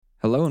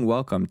Hello and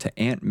welcome to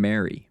Aunt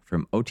Mary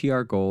from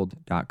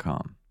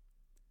OTRGold.com.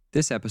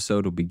 This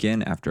episode will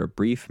begin after a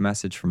brief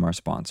message from our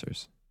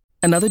sponsors.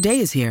 Another day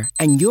is here,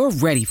 and you're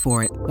ready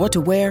for it. What to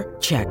wear?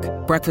 Check.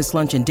 Breakfast,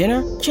 lunch, and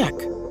dinner? Check.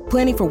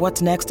 Planning for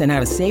what's next and how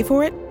to save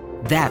for it?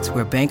 That's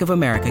where Bank of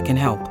America can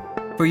help.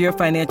 For your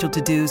financial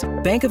to-dos,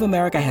 Bank of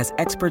America has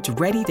experts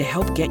ready to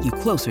help get you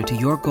closer to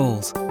your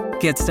goals.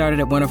 Get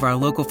started at one of our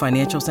local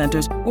financial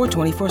centers or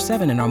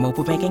 24/7 in our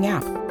mobile banking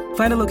app.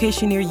 Find a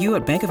location near you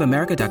at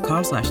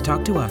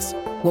bankofamerica.com/talktous.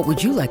 What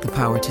would you like the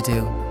power to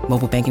do?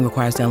 Mobile banking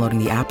requires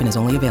downloading the app and is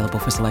only available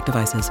for select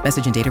devices.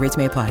 Message and data rates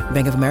may apply.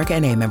 Bank of America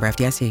N.A., member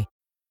FDIC.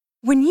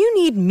 When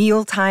you need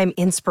mealtime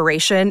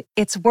inspiration,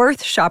 it's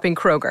worth shopping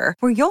Kroger,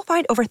 where you'll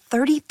find over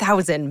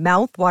 30,000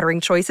 mouth-watering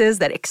choices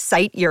that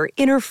excite your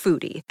inner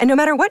foodie. And no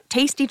matter what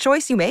tasty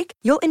choice you make,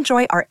 you'll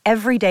enjoy our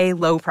everyday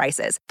low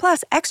prices,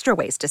 plus extra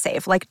ways to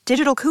save, like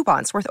digital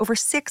coupons worth over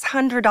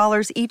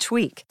 $600 each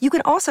week. You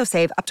can also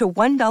save up to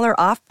 $1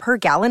 off per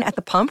gallon at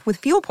the pump with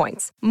fuel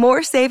points.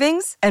 More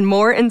savings and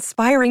more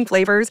inspiring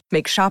flavors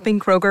make shopping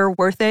Kroger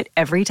worth it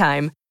every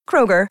time.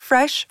 Kroger,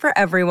 fresh for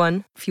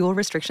everyone. Fuel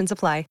restrictions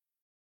apply.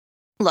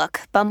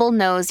 Look, Bumble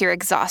knows you're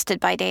exhausted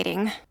by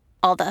dating.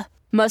 All the,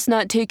 must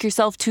not take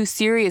yourself too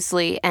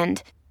seriously,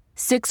 and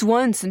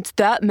 6'1" since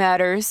that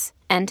matters,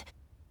 and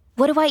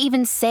what do I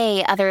even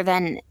say other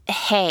than,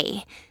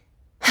 hey?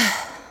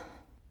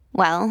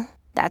 Well,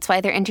 that's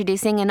why they're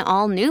introducing an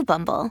all-new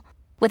Bumble,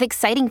 with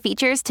exciting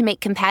features to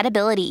make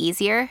compatibility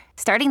easier,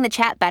 starting the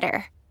chat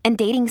better, and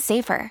dating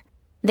safer.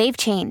 They've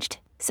changed,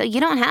 so you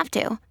don't have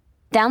to.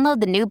 Download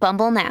the new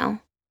Bumble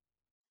now.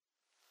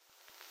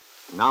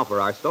 Now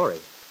for our story.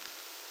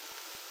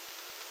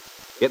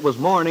 It was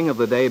morning of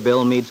the day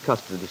Bill Meade's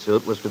custody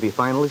suit was to be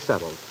finally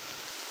settled.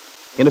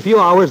 In a few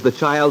hours, the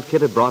child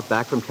Kit had brought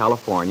back from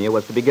California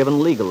was to be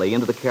given legally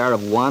into the care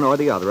of one or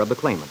the other of the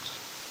claimants.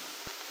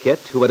 Kit,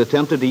 who had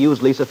attempted to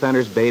use Lisa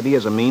Fenner's baby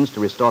as a means to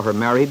restore her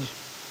marriage,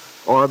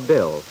 or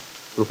Bill,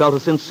 who felt a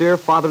sincere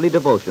fatherly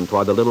devotion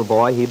toward the little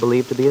boy he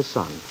believed to be his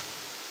son.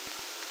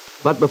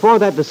 But before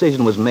that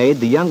decision was made,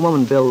 the young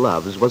woman Bill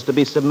loves was to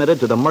be submitted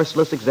to the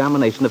merciless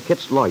examination of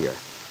Kit's lawyer,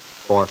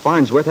 for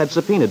Farnsworth had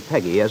subpoenaed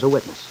Peggy as a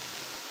witness.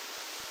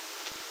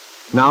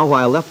 Now,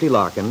 while Lefty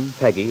Larkin,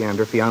 Peggy, and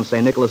her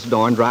fiancé Nicholas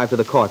Dorn drive to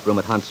the courtroom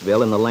at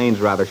Huntsville in the Lane's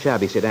rather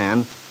shabby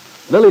sedan,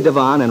 Lily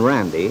Devon and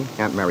Randy,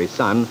 Aunt Mary's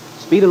son,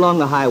 speed along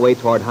the highway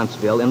toward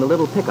Huntsville in the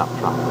little pickup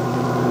truck.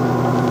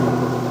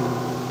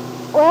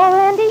 Well,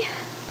 Randy,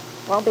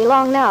 won't be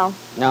long now.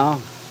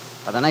 No,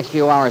 but the next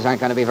few hours aren't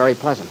going to be very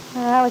pleasant.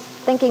 I was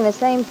thinking the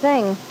same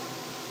thing.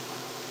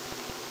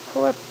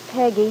 Poor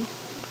Peggy.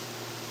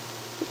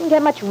 She didn't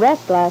get much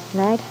rest last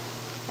night.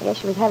 I guess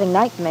she was having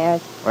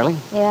nightmares. Really?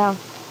 Yeah.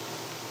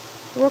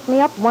 She woke me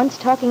up once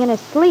talking in her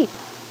sleep.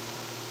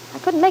 I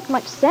couldn't make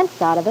much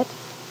sense out of it.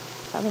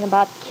 Something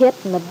about Kit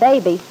and the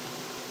baby.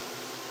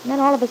 And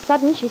then all of a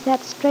sudden she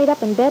sat straight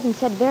up in bed and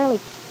said very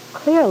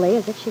clearly,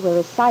 as if she were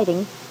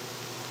reciting,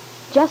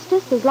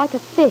 "Justice is like a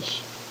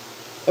fish.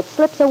 It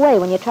slips away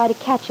when you try to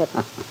catch it."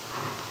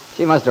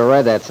 She must have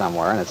read that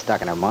somewhere and it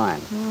stuck in her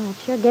mind. Oh, it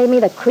sure gave me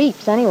the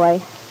creeps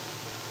anyway.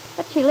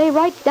 But she lay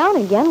right down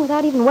again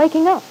without even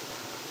waking up.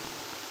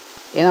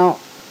 You know,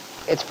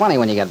 it's funny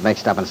when you get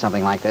mixed up in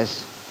something like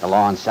this, the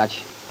law and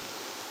such.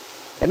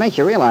 It makes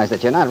you realize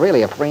that you're not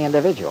really a free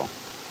individual,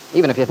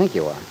 even if you think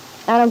you are.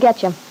 I don't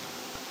get you.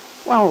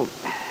 Well,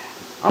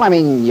 I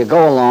mean, you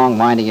go along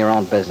minding your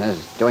own business,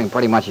 doing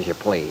pretty much as you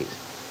please.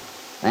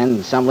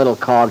 Then some little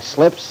cog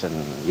slips,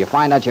 and you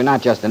find out you're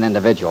not just an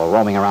individual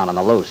roaming around on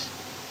the loose.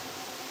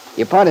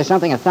 You're part of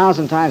something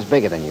 1,000 times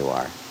bigger than you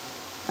are.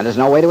 And there's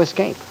no way to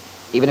escape,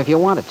 even if you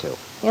wanted to.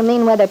 You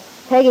mean whether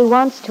Peggy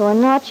wants to or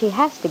not, she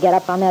has to get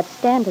up on that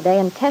stand today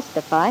and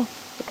testify,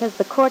 because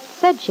the court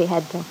said she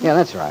had to. Yeah,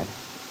 that's right.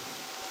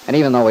 And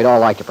even though we'd all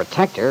like to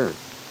protect her,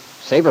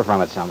 save her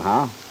from it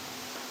somehow,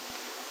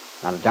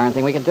 not a darn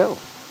thing we can do.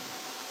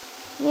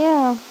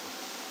 Yeah.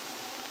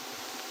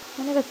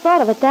 I never thought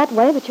of it that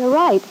way, but you're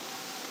right.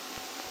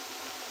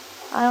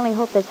 I only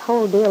hope this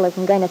whole deal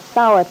isn't going to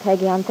sour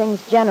Peggy on things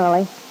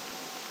generally.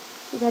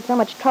 She's had so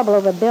much trouble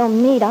over Bill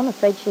Meade, I'm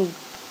afraid she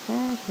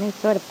may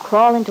sort of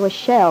crawl into a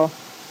shell.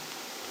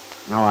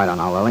 Oh, I don't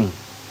know, Lily.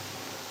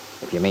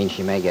 If you mean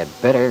she may get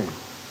bitter,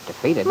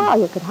 defeated. Well,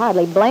 you could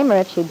hardly blame her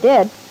if she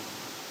did.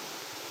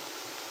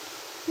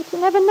 But you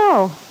never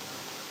know.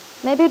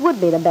 Maybe it would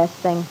be the best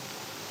thing.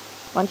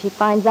 Once she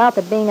finds out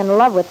that being in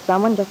love with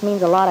someone just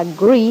means a lot of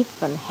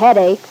grief and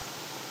headaches.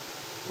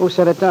 Who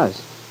said it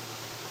does?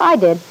 I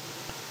did.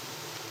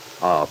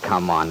 Oh,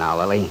 come on now,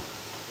 Lily.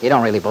 You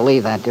don't really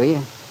believe that, do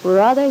you?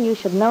 Brother, you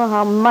should know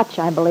how much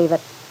I believe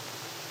it.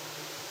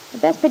 The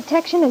best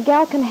protection a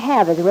gal can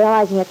have is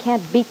realizing you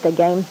can't beat the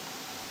game.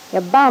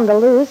 You're bound to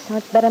lose, so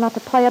it's better not to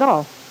play at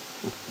all.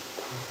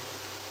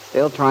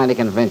 Still trying to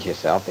convince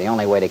yourself the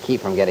only way to keep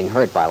from getting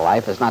hurt by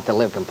life is not to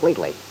live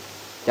completely.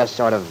 Just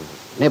sort of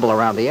nibble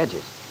around the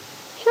edges.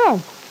 Sure.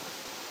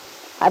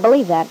 I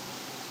believe that.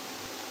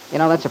 You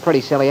know, that's a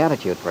pretty silly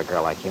attitude for a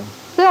girl like you.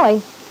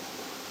 Silly?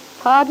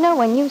 Partner,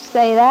 when you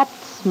say that,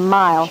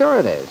 smile. Sure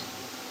it is.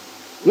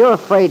 You're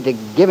afraid to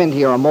give in to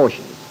your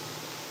emotions.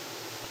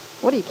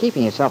 What are you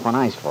keeping yourself on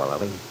ice for,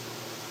 Lily?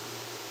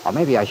 Or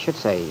maybe I should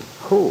say,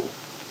 who?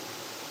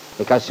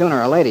 Because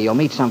sooner or later you'll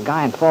meet some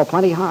guy and fall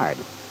plenty hard.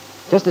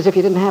 Just as if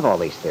you didn't have all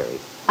these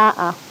theories.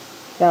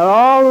 You're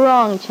all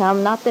wrong,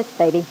 chum. Not this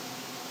baby.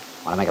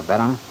 Want to make a bet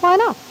on it? Why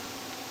not?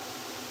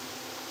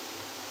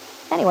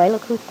 Anyway,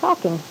 look who's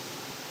talking.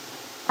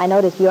 I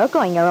notice you're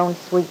going your own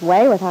sweet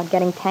way without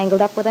getting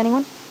tangled up with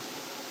anyone.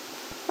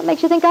 What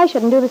makes you think I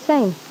shouldn't do the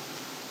same?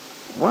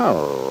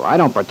 Well, I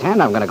don't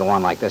pretend I'm going to go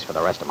on like this for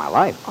the rest of my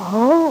life.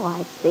 Oh,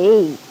 I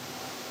see.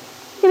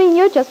 You mean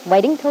you're just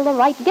waiting till the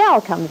right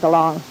gal comes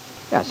along?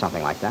 Yeah,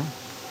 something like that.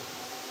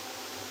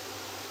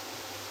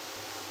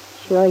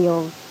 Sure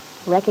you'll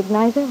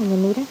recognize her when you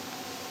meet her?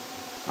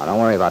 Oh, don't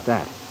worry about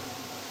that.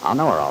 I'll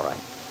know her all right.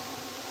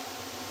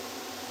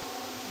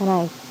 And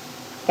I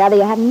gather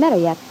you haven't met her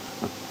yet.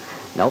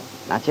 Nope,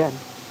 not yet.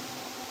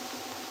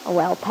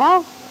 Well,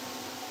 pal,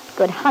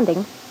 good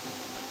hunting.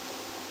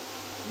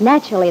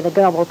 Naturally, the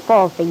girl will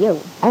fall for you.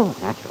 Oh,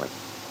 naturally.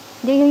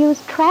 Do you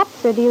use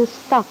traps or do you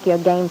stalk your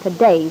game for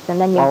days and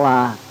then you...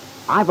 Well,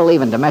 I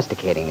believe in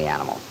domesticating the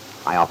animal.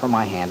 I offer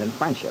my hand in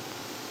friendship.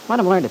 Let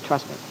him learn to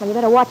trust me. Well, you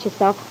better watch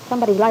yourself.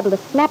 Somebody's liable to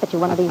snap at you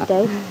one of these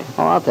days.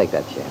 Oh, I'll take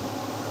that chance.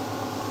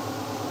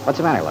 What's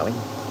the matter, Lily?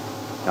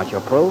 Don't you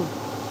approve?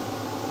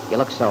 You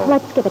look so...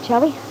 Let's skip it,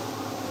 shall we?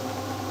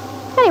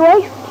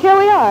 Anyway, here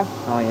we are.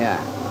 Oh,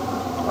 yeah.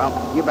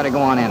 Well, you better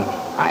go on in.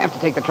 I have to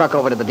take the truck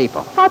over to the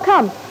depot. How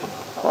come?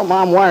 Well,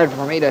 Mom wired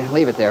for me to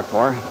leave it there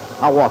for her.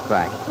 I'll walk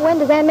back. When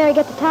does Aunt Mary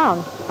get to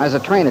town? There's a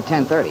train at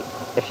 10:30,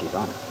 if she's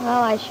on it.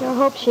 Well, I sure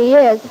hope she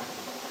is.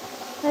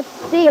 Let's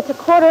see, it's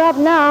 9:15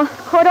 now.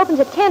 Court opens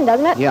at 10,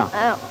 doesn't it? Yeah.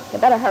 Oh, you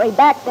better hurry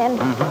back then.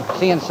 Mm-hmm.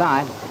 See you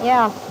inside.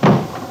 Yeah.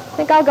 I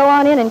think I'll go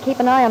on in and keep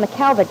an eye on the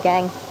Calvert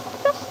gang,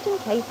 just in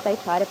case they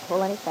try to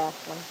pull any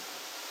fast ones.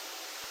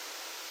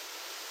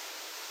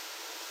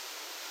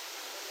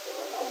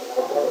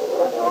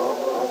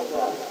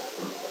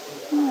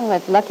 Well,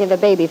 it's lucky the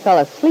baby fell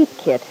asleep,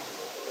 Kit.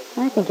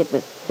 I think it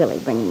was silly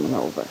bringing him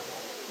over.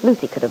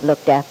 Lucy could have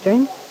looked after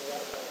him.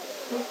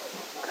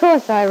 Of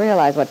course, I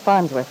realize what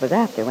Farnsworth was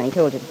after when he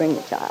told you to bring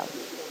the child.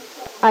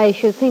 I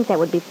should think that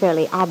would be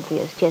fairly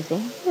obvious,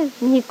 Jessie. Yes,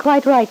 he's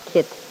quite right,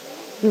 Kit.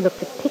 You look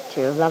the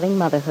picture of loving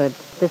motherhood,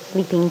 the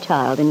sleeping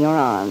child in your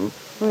arms.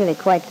 Really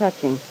quite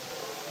touching.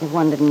 If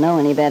one didn't know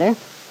any better.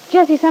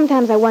 Jessie,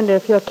 sometimes I wonder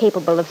if you're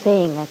capable of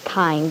saying a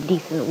kind,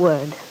 decent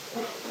word.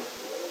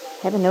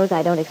 Heaven knows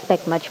I don't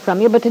expect much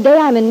from you, but today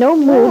I'm in no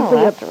mood for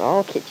your... After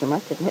all, Kit, you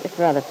must admit it's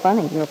rather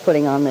funny you're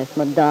putting on this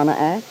Madonna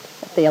act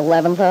at the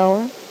 11th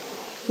hour.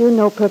 You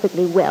know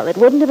perfectly well it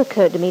wouldn't have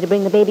occurred to me to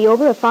bring the baby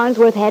over if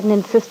Farnsworth hadn't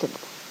insisted.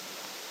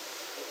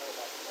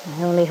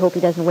 I only hope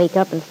he doesn't wake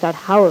up and start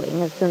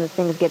howling as soon as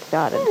things get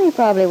started. Well, he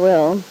probably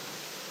will.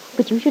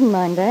 But you shouldn't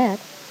mind that.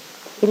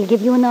 It'll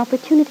give you an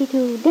opportunity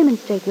to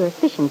demonstrate your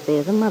efficiency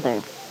as a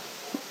mother.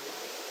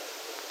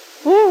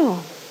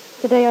 Well,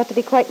 today ought to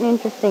be quite an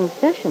interesting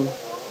session,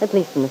 at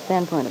least from the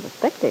standpoint of a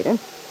spectator.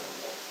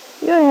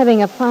 You're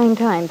having a fine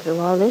time through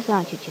all this,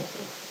 aren't you,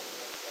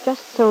 Jessie?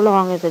 Just so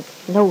long as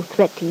it's no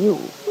threat to you.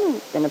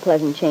 It's been a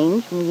pleasant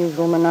change from the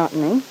usual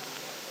monotony.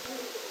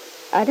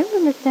 I don't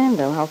understand,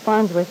 though, how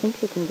Farnsworth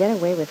thinks he can get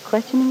away with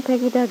questioning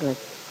Peggy Douglas.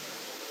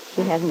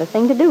 She hasn't a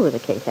thing to do with the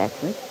case,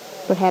 actually.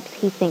 Perhaps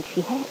he thinks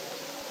she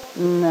has.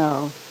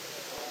 No.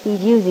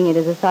 He's using it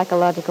as a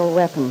psychological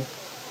weapon.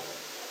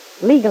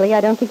 Legally,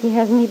 I don't think he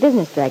has any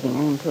business dragging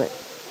her into it.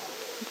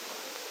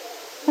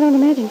 I don't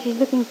imagine she's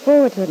looking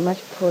forward to it much,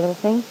 poor little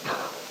thing.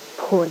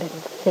 Poor little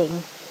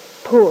thing.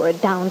 Poor,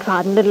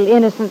 downtrodden little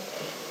innocent.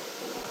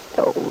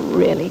 Oh,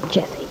 really,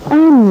 Jessie? I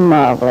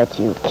marvel at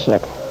you,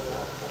 Kit.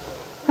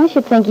 I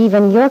should think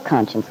even your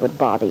conscience would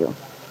bother you,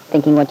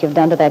 thinking what you've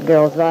done to that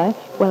girl's life.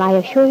 Well, I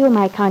assure you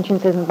my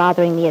conscience isn't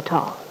bothering me at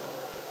all.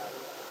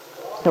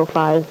 So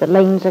far as the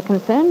Lanes are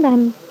concerned,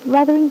 I'm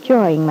rather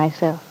enjoying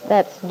myself.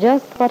 That's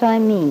just what I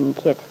mean,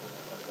 Kit.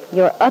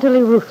 You're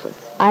utterly ruthless.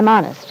 I'm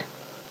honest.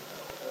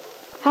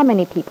 How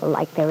many people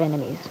like their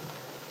enemies?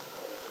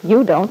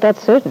 You don't,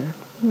 that's certain.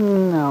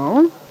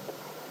 No.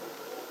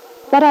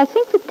 But I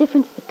think the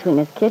difference between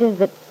us, Kit, is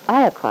that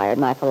I acquired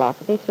my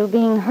philosophy through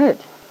being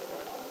hurt.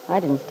 I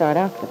didn't start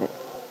out with it.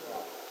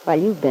 While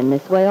you've been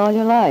this way all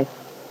your life.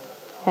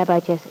 Have I,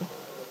 Jessie?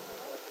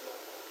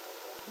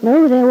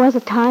 No, there was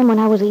a time when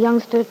I was a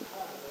youngster...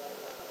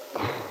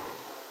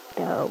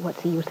 Oh,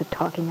 what's the use of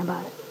talking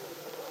about it?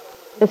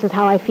 This is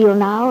how I feel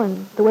now,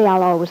 and the way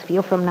I'll always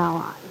feel from now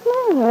on.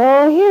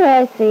 Oh, here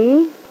I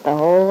see. The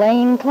whole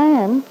Lane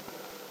clan.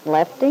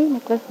 Lefty,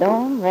 Nicholas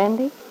Dorn,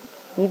 Randy,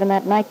 even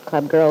that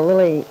nightclub girl,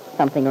 Lily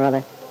something or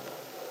other.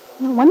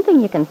 Well, one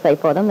thing you can say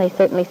for them, they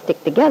certainly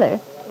stick together.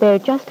 They're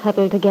just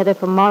huddled together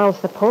for moral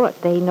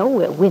support. They know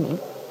we're winning.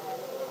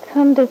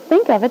 Come to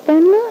think of it, they're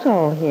not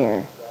all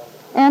here.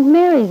 Aunt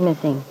Mary's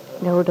missing.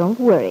 No, don't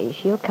worry.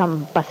 She'll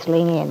come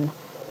bustling in.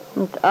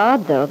 It's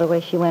odd, though, the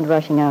way she went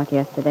rushing out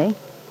yesterday.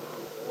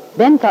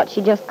 Ben thought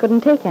she just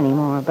couldn't take any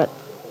more, but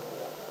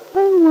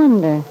I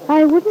wonder.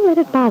 I wouldn't let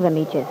it bother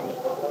me, Jessie.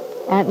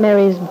 Aunt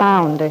Mary's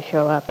bound to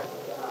show up.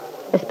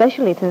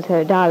 Especially since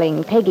her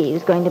darling Peggy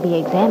is going to be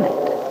examined.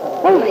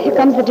 Oh, here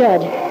comes the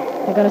judge.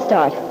 They're going to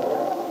start.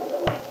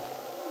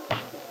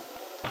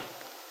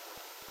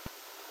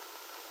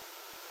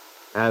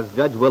 As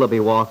Judge Willoughby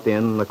walked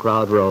in, the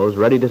crowd rose,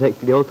 ready to take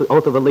the oath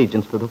of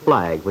allegiance to the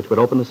flag, which would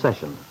open the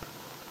session.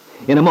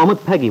 In a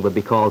moment, Peggy would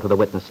be called to the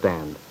witness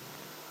stand.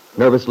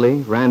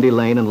 Nervously, Randy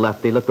Lane and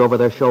Lefty looked over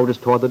their shoulders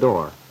toward the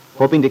door,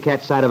 hoping to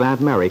catch sight of Aunt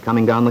Mary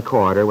coming down the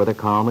corridor with a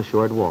calm,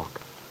 assured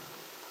walk.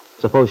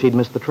 Suppose she'd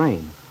missed the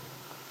train.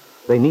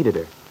 They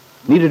needed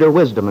her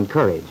wisdom and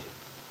courage.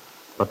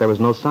 But there was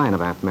no sign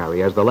of Aunt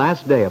Mary as the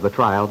last day of the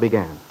trial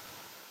began.